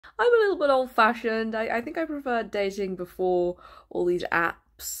I'm a little bit old-fashioned. I think I prefer dating before all these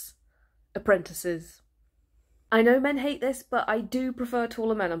apps, apprentices. I know men hate this, but I do prefer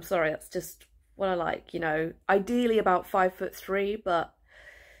taller men. I'm sorry, that's just what I like, you know. Ideally about 5'3", but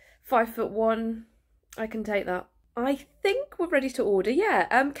 5'1", I can take that. I think we're ready to order, yeah.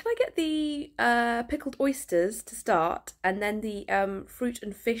 Can I get the pickled oysters to start, and then the fruit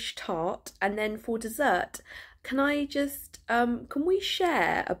and fish tart, and then for dessert, can I just, can we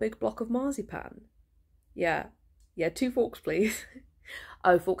share a big block of marzipan? Yeah. Yeah, 2 forks, please.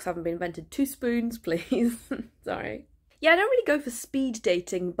 Oh, forks haven't been invented. 2 spoons, please. Sorry. Yeah, I don't really go for speed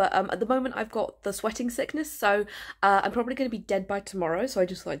dating, but at the moment I've got the sweating sickness, so I'm probably going to be dead by tomorrow, so I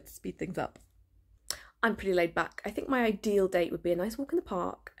just like to speed things up. I'm pretty laid back. I think my ideal date would be a nice walk in the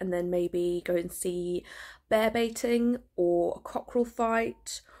park and then maybe go and see bear baiting or a cockerel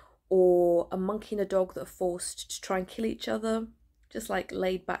fight or a monkey and a dog that are forced to try and kill each other. Just like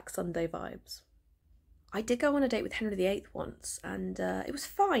laid back Sunday vibes. I did go on a date with Henry VIII once and it was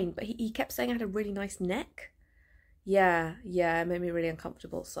fine, but he kept saying I had a really nice neck. Yeah, it made me really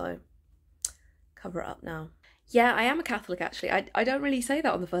uncomfortable, so cover it up now. Yeah, I am a Catholic actually. I don't really say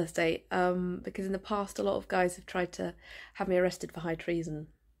that on the first date, because in the past a lot of guys have tried to have me arrested for high treason.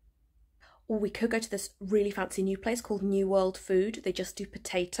 Or we could go to this really fancy new place called New World Food. They just do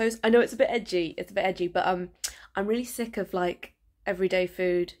potatoes. I know it's a bit edgy, but I'm really sick of like everyday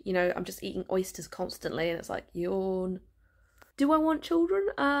food. You know, I'm just eating oysters constantly and it's like, yawn. Do I want children?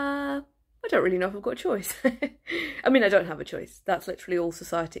 I don't really know if I've got a choice. I mean, I don't have a choice. That's literally all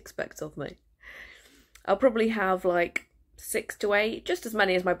society expects of me. I'll probably have like 6 to 8, just as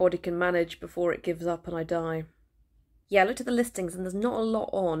many as my body can manage before it gives up and I die. Yeah, I looked at the listings and there's not a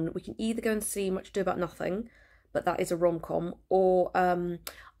lot on. We can either go and see Much Ado About Nothing, but that is a rom-com, or,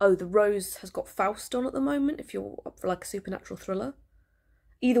 oh, The Rose has got Faust on at the moment, if you're up for like a supernatural thriller.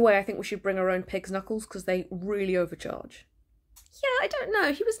 Either way, I think we should bring our own pig's knuckles because they really overcharge. Yeah, I don't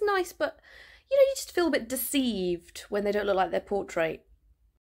know. He was nice, but, you know, you just feel a bit deceived when they don't look like their portrait.